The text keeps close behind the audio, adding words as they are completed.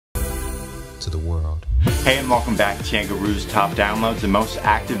to the world. Hey, and welcome back to YANGAROO's top downloads and most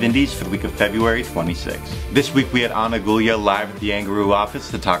active indies for the week of February 26th. This week we had Golja live at the YANGAROO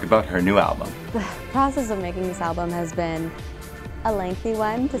office to talk about her new album. The process of making this album has been a lengthy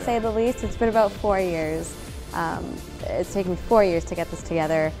one, to say the least. It's been about 4 years. It's taken me 4 years to get this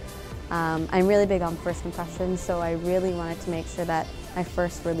together. I'm really big on first impressions, so I really wanted to make sure that my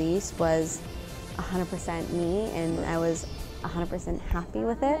first release was 100% me, and I was 100% happy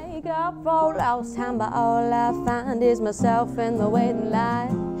with it. Make up for lost time, but all I find is myself in the waiting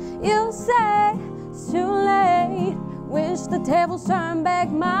line. You say it's too late, wish the tables turned back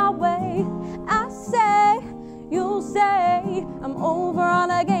my way. I say, you say, I'm over all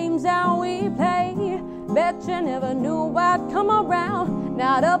the games that we play. Bet you never knew I'd come around,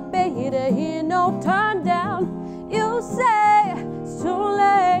 not a bait to hear no turn down. You say it's too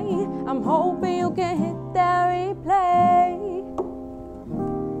late, I'm hoping you can hit that replay.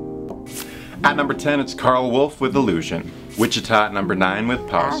 At number 10, it's Carl Wolf with Illusion. Wichita at number 9 with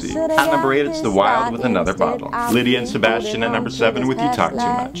Posse. At number 8, it's The Wild with Another Bottle. Lydia and Sebastian at number 7 with You Talk Too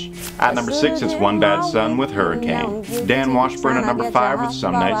Much. At number 6, it's One Bad Son with Hurricane. Dan Washburn at number 5 with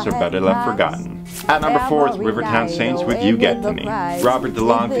Some Nights Are Better Left Forgotten. At number 4, it's Rivertown Saints with You Get To Me. Robert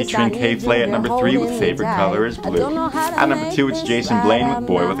DeLong featuring K-Flay at number 3 with Favorite Color Is Blue. At number 2, it's Jason Blaine with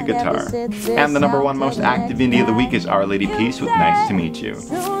Boy with a Guitar. And the number 1 most active indie of the week is Our Lady Peace with Nice to Meet You.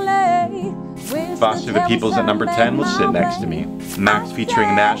 Foster the Peoples at number 10 will Sit Next to Me. Max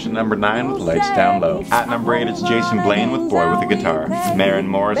featuring Gnash at number 9 with Lights Down Low. At number 8, it's Jason Blaine with Boy with a Guitar. Maren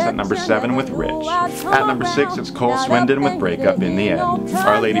Morris at number 7 with Rich. At number 6, it's Cole Swindell with Breakup in the End.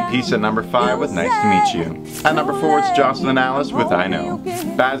 Our Lady Peace at number 5 with Nice to Meet You. At number 4, it's Jocelyn with I Know.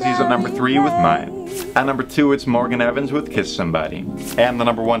 Bazzi's at number 3 with Mine. At number 2, it's Morgan Evans with Kiss Somebody. And the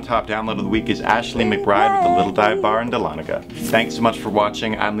number 1 top download of the week is Ashley McBryde with The Little Dive Bar in Dahlonega. Thanks so much for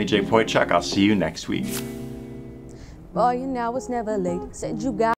watching. I'm Lee J. Poychuk. I'll see you next week. Boy, you know it's never late. Said you got